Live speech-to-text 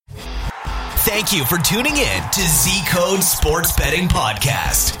Thank you for tuning in to Z Code Sports Betting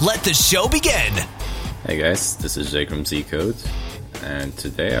Podcast. Let the show begin. Hey guys, this is Jake from Z Code, and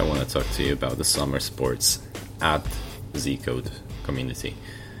today I want to talk to you about the summer sports at Z Code community.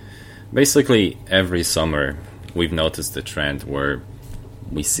 Basically, every summer we've noticed the trend where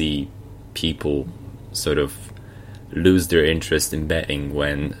we see people sort of lose their interest in betting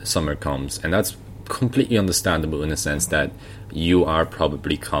when summer comes, and that's completely understandable in the sense that you are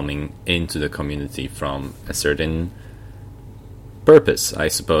probably coming into the community from a certain purpose. I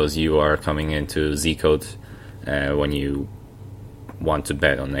suppose you are coming into Z-Code when you want to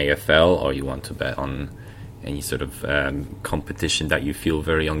bet on AFL, or you want to bet on any sort of competition that you feel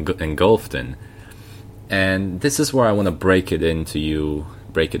very engulfed in. And this is where I want to break it into your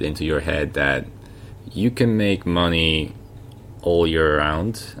head that you can make money all year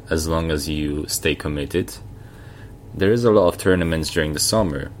round as long as you stay committed. There is a lot of tournaments during the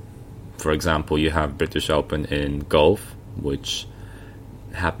summer. For example, you have British Open in golf, which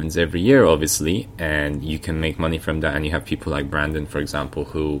happens every year, obviously, and you can make money from that. And you have people like Brandon, for example,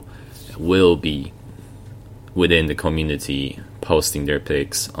 who will be within the community posting their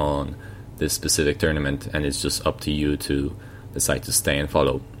picks on this specific tournament, and it's just up to you to decide to stay and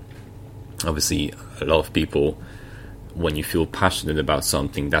follow. Obviously, a lot of people, when you feel passionate about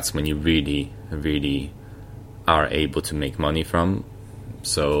something, that's when you really, really are able to make money from.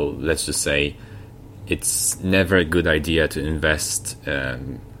 So let's just say it's never a good idea to invest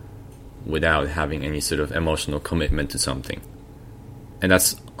without having any sort of emotional commitment to something. And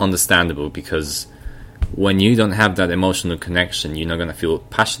that's understandable, because when you don't have that emotional connection, you're not going to feel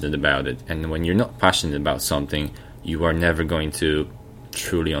passionate about it. And when you're not passionate about something, you are never going to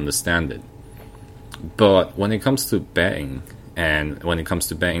truly understand it. But when it comes to betting, and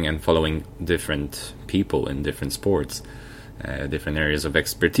following different people in different sports, different areas of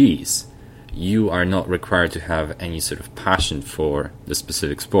expertise, you are not required to have any sort of passion for the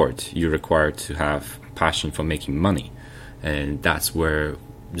specific sport. You're required to have passion for making money. And that's where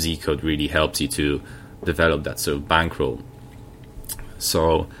Z-Code really helps you to develop that sort of bankroll.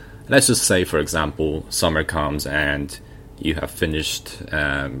 So let's just say, for example, summer comes and you have finished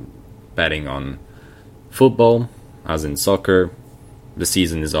betting on football, as in soccer. The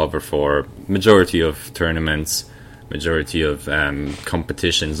season is over for majority of tournaments, majority of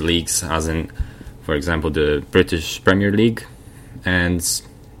competitions, leagues, as in, for example, the British Premier League, and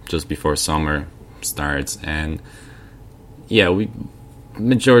just before summer starts. And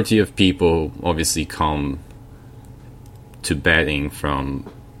majority of people obviously come to betting from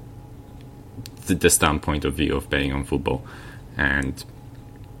the standpoint of view of betting on football, and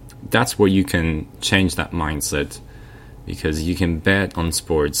that's where you can change that mindset, because you can bet on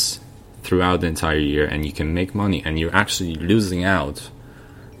sports throughout the entire year and you can make money, and you're actually losing out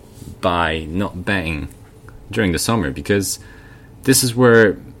by not betting during the summer, because this is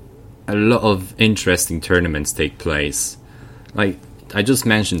where a lot of interesting tournaments take place. Like I just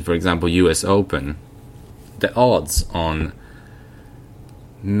mentioned, for example, US Open, the odds on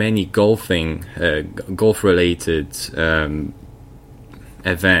many golf-related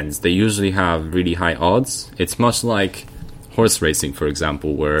events, they usually have really high odds. It's much like horse racing, for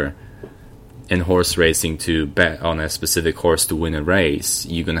example, where in horse racing, to bet on a specific horse to win a race,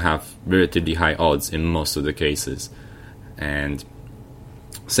 you're going to have relatively high odds in most of the cases. And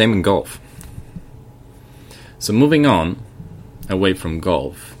same in golf. So moving on, away from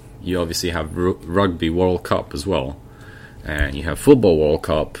golf, you obviously have Rugby World Cup as well. And you have Football World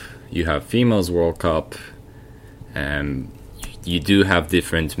Cup, you have Females World Cup, and you do have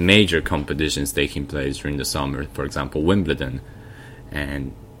different major competitions taking place during the summer, for example, Wimbledon.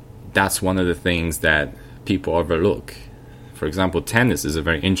 And that's one of the things that people overlook. For example, tennis is a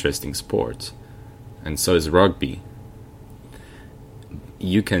very interesting sport, and so is rugby.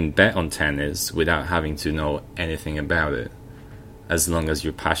 You can bet on tennis without having to know anything about it, as long as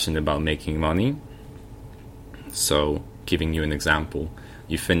you're passionate about making money. So, giving you an example,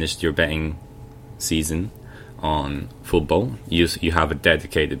 you finished your betting season on football, you have a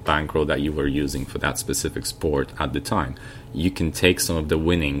dedicated bankroll that you were using for that specific sport at the time. You can take some of the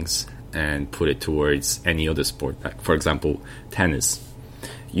winnings and put it towards any other sport, like for example tennis.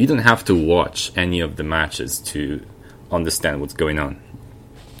 You don't have to watch any of the matches to understand what's going on,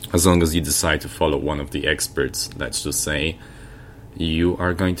 as long as you decide to follow one of the experts. Let's just say you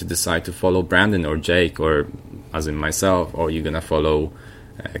are going to decide to follow Brandon or Jake, or as in myself, or you're going to follow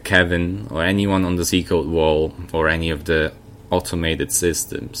Kevin or anyone on the Z-Code wall, or any of the automated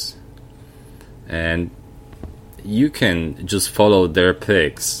systems. And you can just follow their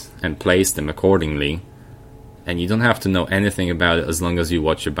picks and place them accordingly, and you don't have to know anything about it as long as you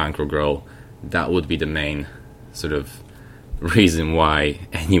watch your bankroll grow that would be the main sort of reason why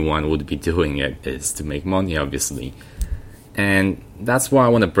anyone would be doing it, is to make money, obviously. And that's why I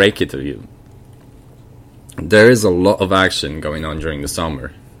want to break it to you. There is a lot of action going on during the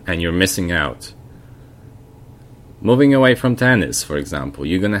summer, and you're missing out. Moving away from tennis, for example,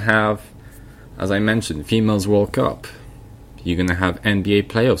 you're going to have, as I mentioned, Females World Cup. You're going to have NBA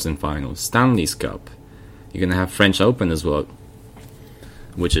playoffs and finals, Stanley's Cup. You're going to have French Open as well,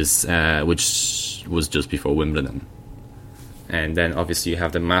 which was just before Wimbledon. And then obviously you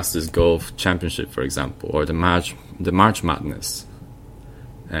have the Masters Golf Championship, for example, or the March Madness.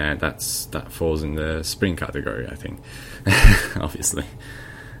 That falls in the spring category, I think, obviously.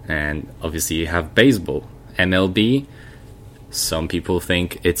 And obviously you have baseball, MLB. Some people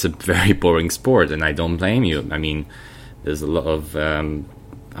think it's a very boring sport, and I don't blame you. I mean, there's a lot of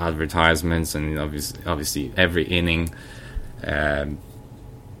advertisements, and obviously every inning can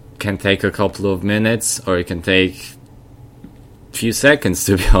take a couple of minutes, or it can take a few seconds,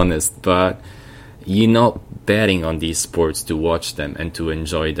 to be honest. But you're not betting on these sports to watch them and to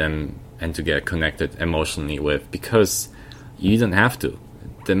enjoy them and to get connected emotionally with, because you don't have to.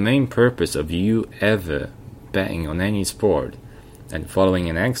 The main purpose of you ever betting on any sport and following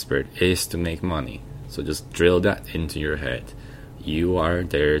an expert is to make money. So just drill that into your head. You are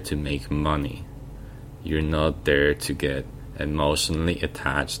there to make money. You're not there to get emotionally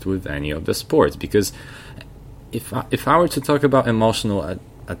attached with any of the sports. Because if I were to talk about emotional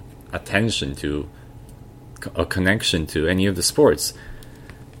attention to a connection to any of the sports,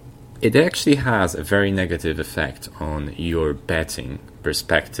 it actually has a very negative effect on your betting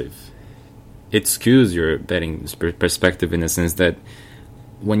perspective. It skews your betting perspective in the sense that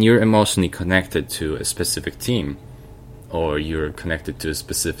when you're emotionally connected to a specific team, or you're connected to a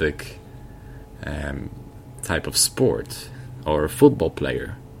specific type of sport or a football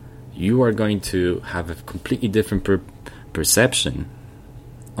player, you are going to have a completely different perception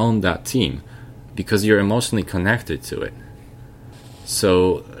on that team because you're emotionally connected to it.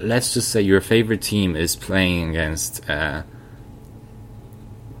 So let's just say your favorite team is playing against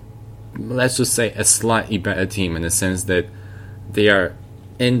let's just say a slightly better team, in the sense that they are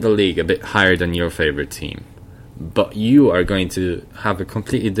in the league a bit higher than your favorite team. But you are going to have a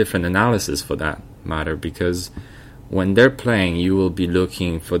completely different analysis for that matter, because when they're playing, you will be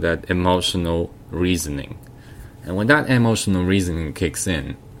looking for that emotional reasoning. And when that emotional reasoning kicks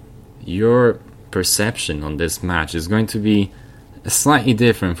in, your perception on this match is going to be slightly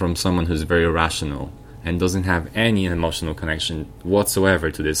different from someone who's very rational and doesn't have any emotional connection whatsoever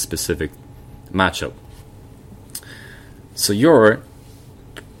to this specific matchup. So your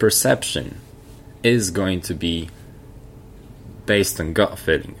perception is going to be based on gut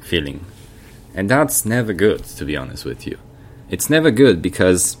feeling. And that's never good, to be honest with you. It's never good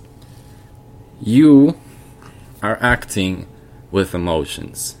because you are acting with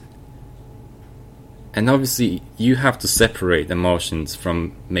emotions. And obviously you have to separate emotions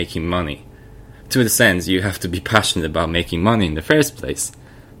from making money. To the sense, you have to be passionate about making money in the first place,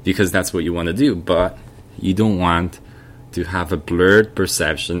 because that's what you want to do. But you don't want to have a blurred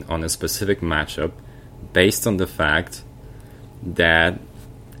perception on a specific matchup based on the fact that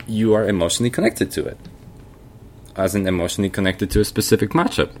you are emotionally connected to it, as in emotionally connected to a specific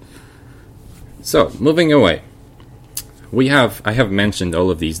matchup. So, moving away, I have mentioned all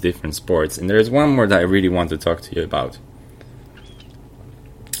of these different sports, and there's one more that I really want to talk to you about,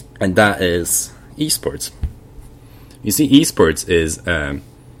 and that is esports. You see, esports is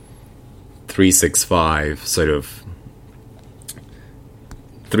 365 sort of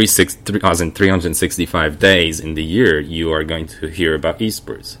 365 days in the year you are going to hear about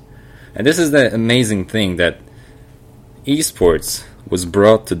esports. And this is the amazing thing, that esports was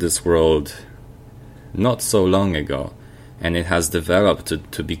brought to this world not so long ago, and it has developed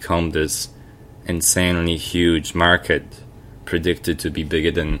to become this insanely huge market, predicted to be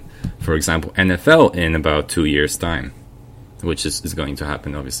bigger than, for example, NFL in about 2 years' time, which is going to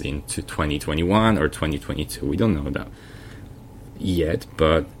happen obviously in 2021 or 2022. We don't know that yet,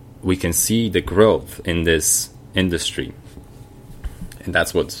 but we can see the growth in this industry, and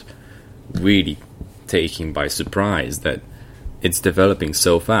that's what's really taking by surprise, that it's developing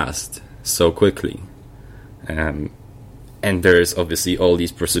so fast, so quickly, and there's obviously all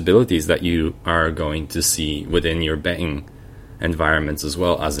these possibilities that you are going to see within your betting environments as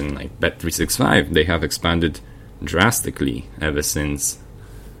well, as in like Bet365. They have expanded drastically ever since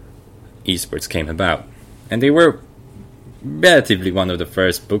esports came about, and they were relatively one of the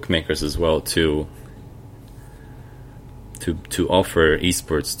first bookmakers as well to offer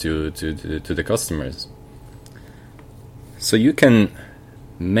esports to the customers. So you can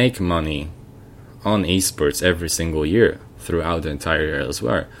make money on esports every single year throughout the entire year as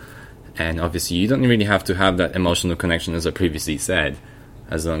well. And obviously you don't really have to have that emotional connection, as I previously said,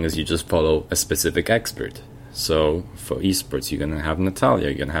 as long as you just follow a specific expert. So for esports, you're going to have Natalia,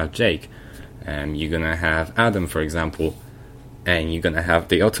 you're going to have Jake, and you're going to have Adam, for example, and you're going to have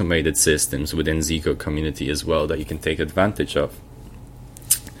the automated systems within Zico community as well that you can take advantage of.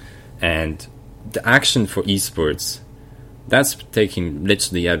 And the action for esports, that's taking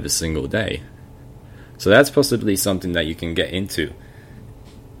literally every single day. So that's possibly something that you can get into.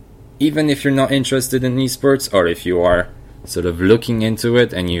 Even if you're not interested in esports, or if you are sort of looking into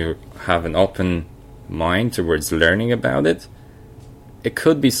it and you have an open mind towards learning about it, it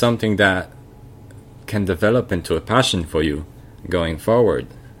could be something that can develop into a passion for you going forward.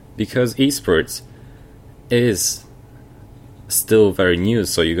 Because esports is still very new,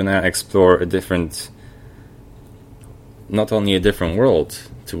 so you're gonna explore not only a different world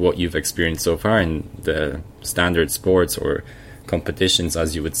to what you've experienced so far in the standard sports or competitions,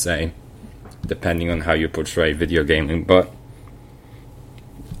 as you would say, depending on how you portray video gaming, but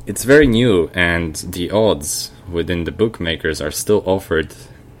it's very new, and the odds within the bookmakers are still offered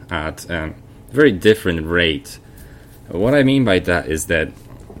at a very different rate. What I mean by that is that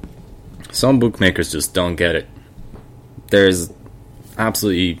some bookmakers just don't get it. There's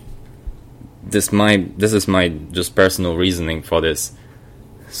absolutely this is my just personal reasoning for this.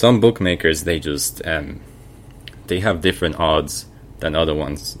 Some bookmakers, they just they have different odds than other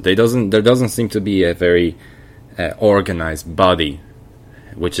ones. There doesn't seem to be a very organized body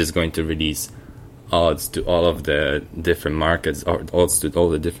which is going to release odds to all of the different markets, or odds to all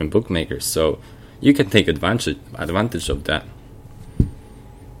the different bookmakers. So you can take advantage of that.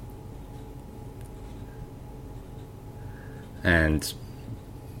 And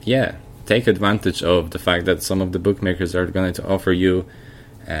yeah, take advantage of the fact that some of the bookmakers are going to offer you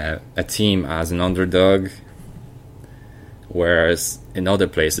a team as an underdog, whereas in other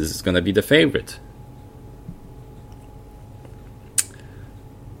places it's going to be the favorite.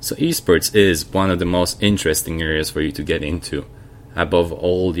 So esports is one of the most interesting areas for you to get into, above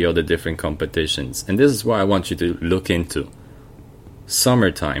all the other different competitions. And this is what I want you to look into.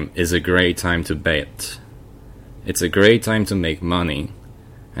 Summertime is a great time to bet. It's a great time to make money,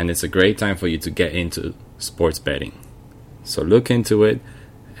 and it's a great time for you to get into sports betting. So look into it,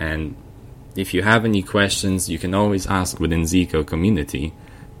 and if you have any questions, you can always ask within Zico community,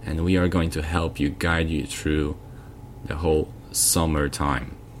 and we are going to help you, guide you through the whole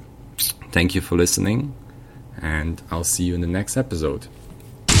summertime. Thank you for listening, and I'll see you in the next episode.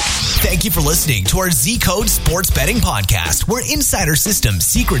 Thank you for listening to our Z-Code Sports Betting Podcast, where insider systems,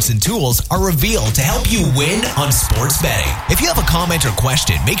 secrets, and tools are revealed to help you win on sports betting. If you have a comment or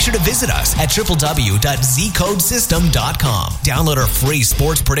question, make sure to visit us at www.zcodesystem.com. Download our free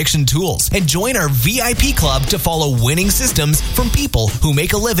sports prediction tools and join our VIP club to follow winning systems from people who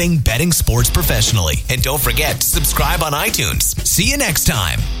make a living betting sports professionally. And don't forget to subscribe on iTunes. See you next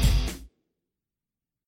time.